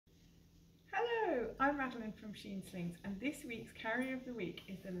Hello, I'm Madeline from Slings, and this week's carrier of the week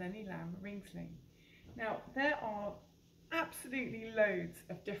is the Lenny Lamb ring sling. Now, there are absolutely loads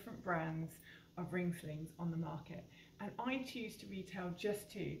of different brands of ring slings on the market, and I choose to retail just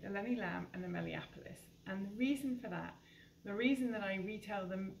two, the Lenny Lamb and the Muliple. And the reason for that, the reason that I retail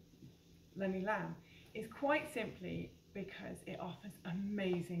the Lenny Lamb is quite simply because it offers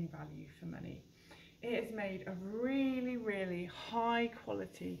amazing value for money. It is made of really high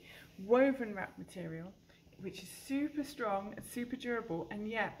quality woven wrap material, which is super strong and super durable, and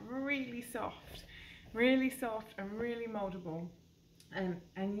yet really soft and really moldable,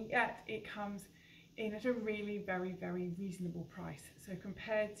 and yet it comes in at a really very reasonable price. So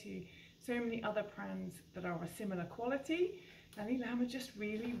compared to so many other brands that are of a similar quality, Lenny Lamb are just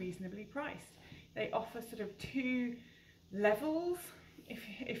really reasonably priced. They offer sort of two levels,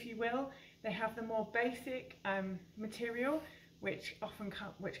 if you will. They have the more basic material, which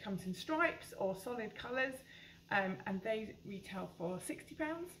comes in stripes or solid colours, and they retail for £60.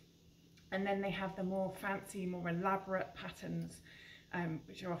 And then they have the more fancy, more elaborate patterns,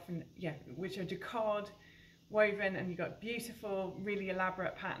 which are often, which are jacquard woven, and you've got beautiful, really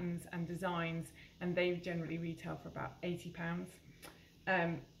elaborate patterns and designs, and they generally retail for about £80.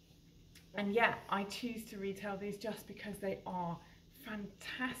 And yeah, I choose to retail these just because they are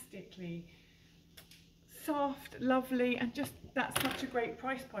fantastically soft, lovely, and just that's such a great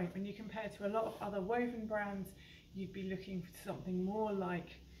price point when you compare to a lot of other woven brands. You'd be looking for something more like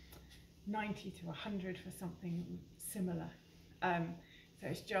 90 to 100 for something similar. So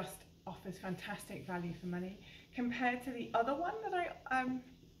it just offers fantastic value for money compared to the other one that I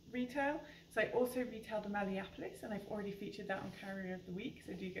retail. So I also retail the Muliple, and I've already featured that on Carrier of the Week,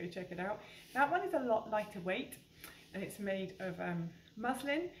 so do go check it out. That one is a lot lighter weight, and it's made of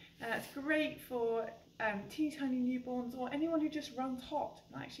muslin, and that's great for teeny tiny newborns or anyone who just runs hot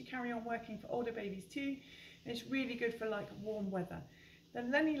and actually carry on working, for older babies too. And it's really good for like warm weather. The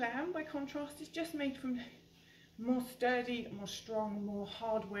Lenny Lamb, by contrast, is just made from more sturdy, more strong, more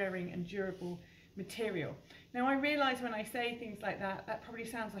hard wearing and durable material. Now I realise when I say things like that, that probably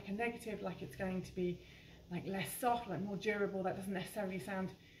sounds like a negative, like it's going to be like less soft, like more durable. That doesn't necessarily sound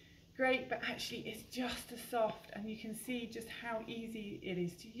great, but actually it's just as soft, and you can see just how easy it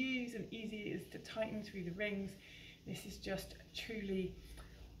is to use and easy it is to tighten through the rings. This is just a truly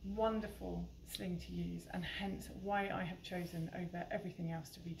wonderful sling to use, and hence why I have chosen over everything else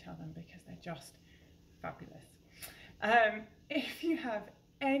to retail them, because they're just fabulous. If you have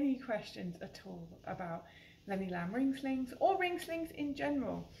any questions at all about Lenny Lamb ring slings or ring slings in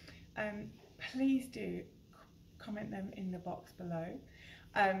general, please do comment them in the box below.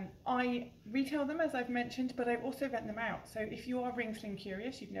 I retail them, as I've mentioned, but I also rent them out. So if you are ring sling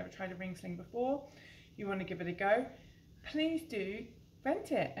curious, you've never tried a ring sling before, you want to give it a go, please do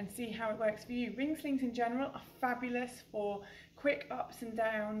rent it and see how it works for you. Ring slings in general are fabulous for quick ups and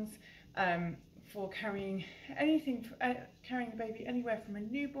downs, for carrying anything, carrying the baby anywhere from a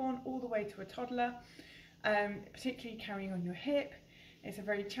newborn all the way to a toddler, particularly carrying on your hip. It's a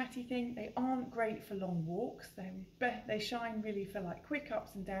very chatty thing. They aren't great for long walks. They shine really for like quick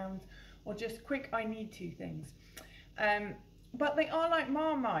ups and downs, or just quick I need to things. But they are like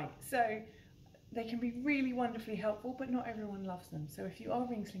Marmite, so they can be really wonderfully helpful, but not everyone loves them. So if you are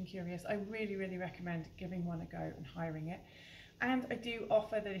ring sling curious, I really recommend giving one a go and hiring it. And I do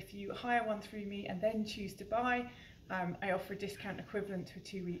offer that if you hire one through me and then choose to buy, I offer a discount equivalent to a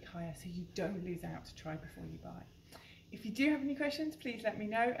 2-week hire, so you don't lose out to try before you buy. If you do have any questions, please let me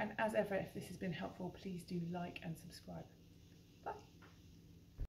know, and as ever, if this has been helpful, please do like and subscribe.